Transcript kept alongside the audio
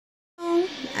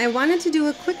I wanted to do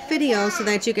a quick video so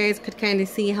that you guys could kind of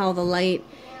see how the light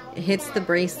hits the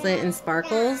bracelet and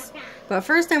sparkles. But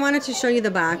first I wanted to show you the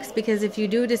box, because if you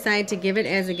do decide to give it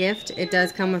as a gift, it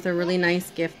does come with a really nice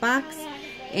gift box.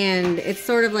 And it's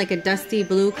sort of like a dusty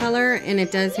blue color, and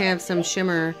it does have some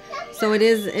shimmer. So it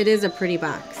is a pretty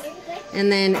box.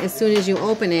 And then as soon as you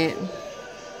open it,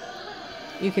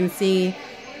 you can see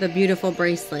the beautiful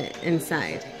bracelet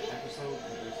inside.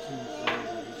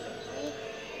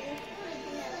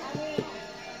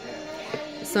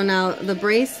 So now the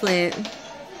bracelet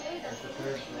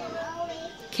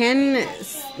can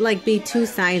like be two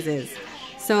sizes.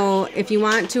 So if you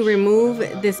want to remove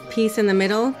this piece in the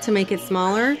middle to make it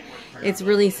smaller, it's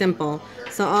really simple.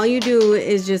 So all you do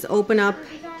is just open up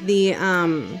the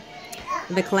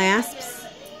clasps.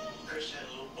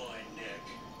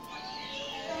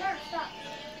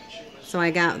 So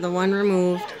I got the one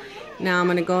removed. Now I'm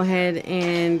going to go ahead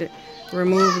and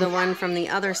remove the one from the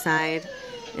other side.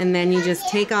 And then you just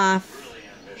take off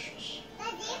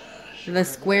the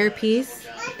square piece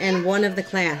and one of the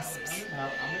clasps.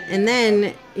 And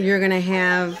then you're going to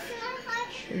have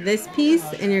this piece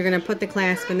and you're going to put the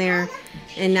clasp in there,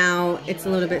 and now it's a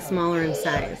little bit smaller in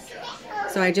size.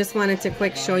 So I just wanted to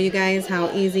quick show you guys how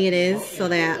easy it is, so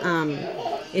that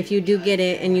if you do get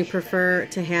it and you prefer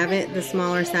to have it the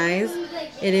smaller size,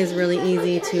 it is really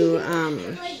easy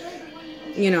to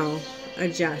you know,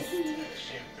 adjust.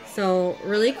 So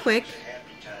really quick,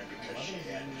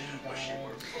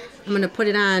 I'm going to put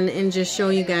it on and just show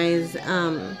you guys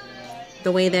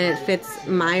the way that it fits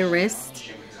my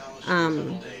wrist.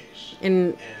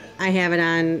 And I have it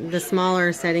on the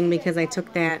smaller setting because I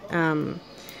took that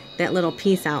that little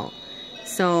piece out.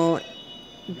 So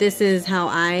this is how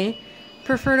I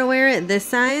prefer to wear it, this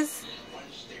size.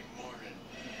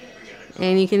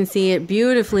 And you can see it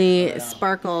beautifully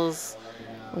sparkles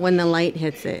when the light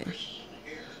hits it.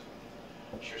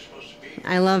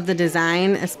 I love the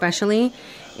design especially,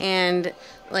 and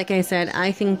like I said,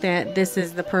 I think that this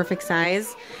is the perfect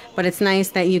size, but it's nice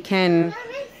that you can,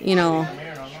 you know,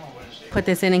 put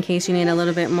this in case you need a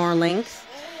little bit more length.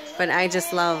 But I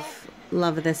just love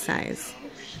this size.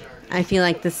 I feel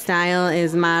like the style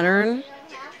is modern,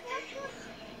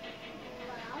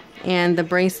 and the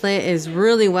bracelet is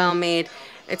really well made.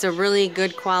 It's a really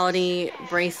good quality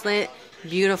bracelet,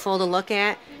 beautiful to look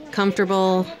at,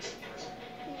 comfortable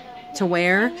to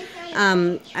wear.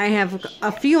 I have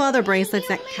a few other bracelets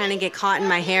that kind of get caught in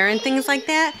my hair and things like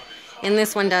that, and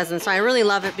this one doesn't. So I really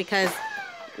love it because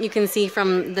you can see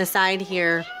from the side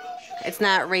here, it's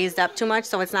not raised up too much,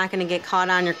 so it's not going to get caught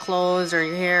on your clothes or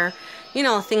your hair, you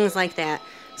know, things like that.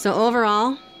 So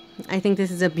overall, I think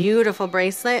this is a beautiful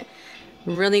bracelet,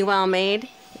 really well made,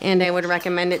 and I would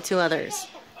recommend it to others.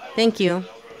 Thank you.